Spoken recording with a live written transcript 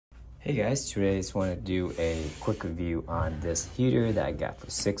Hey guys, today I just want to do a quick review on this heater that I got for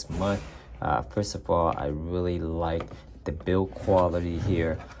 6 months. First of all, I really like the build quality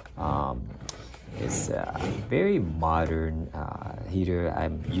here. It's a very modern heater.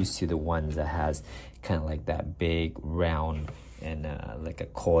 I'm used to the ones that has kind of like that big round and like a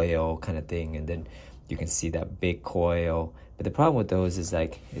coil kind of thing, and then you can see that big coil. But the problem with those is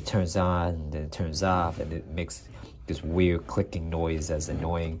like it turns on and then it turns off, and it makes this weird clicking noise that's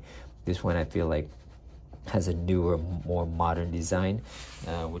annoying. This one I feel like has a newer, more modern design,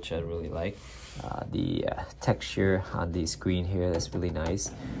 which I really like. The texture on the screen here, that's really nice,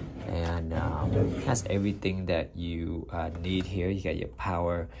 and it has everything that you need here. You got your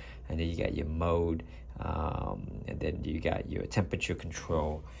power, and then you got your mode, and then you got your temperature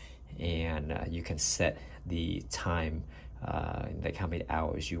control, and you can set the time, like how many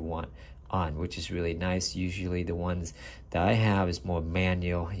hours you want on, which is really nice. Usually the ones that I have is more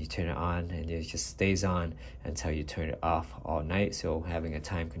manual. You turn it on and it just stays on until you turn it off all night. So having a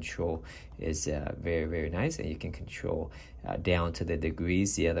time control is very nice, and you can control down to the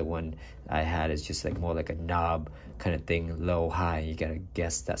degrees. The other one I had is just like more like a knob kind of thing, low, high. You gotta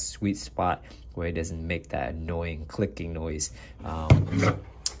guess that sweet spot where it doesn't make that annoying clicking noise.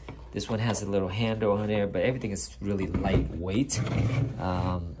 This one has a little handle on there, but everything is really lightweight,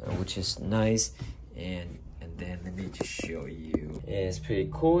 which is nice. And then let me just show you. It's pretty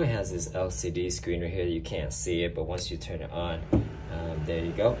cool. It has this LCD screen right here. You can't see it, but once you turn it on, there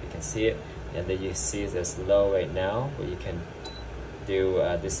you go. You can see it. And then you see it's low right now, but you can do,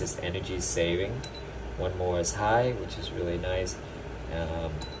 this is energy saving. One more is high, which is really nice.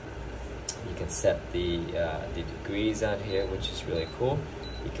 You can set the degrees on here, which is really cool.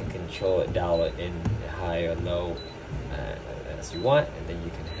 You can control it, dial it in high or low as you want, and then you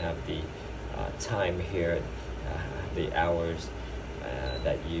can have the time here, the hours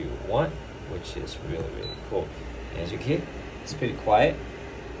that you want, which is really cool. As you can hear, it's pretty quiet.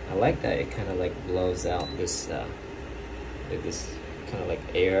 I like that it kind of like blows out this this kind of like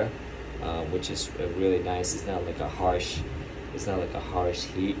air, which is really nice. It's not like a harsh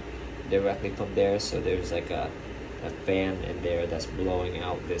heat directly from there. So there's like a fan in there that's blowing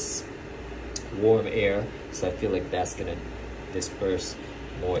out this warm air, so I feel like that's gonna disperse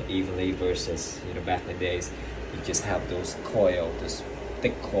more evenly versus, you know, back in the days you just have those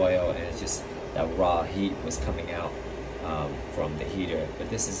thick coil, and it's just that raw heat was coming out from the heater. But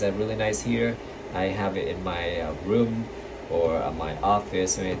this is a really nice heater. I have it in my room or my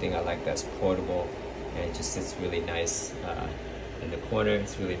office or anything. I like that's portable, and it just sits really nice in the corner.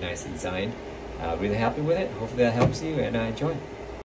 It's really nice design. Really happy with it. Hopefully that helps you, and enjoy.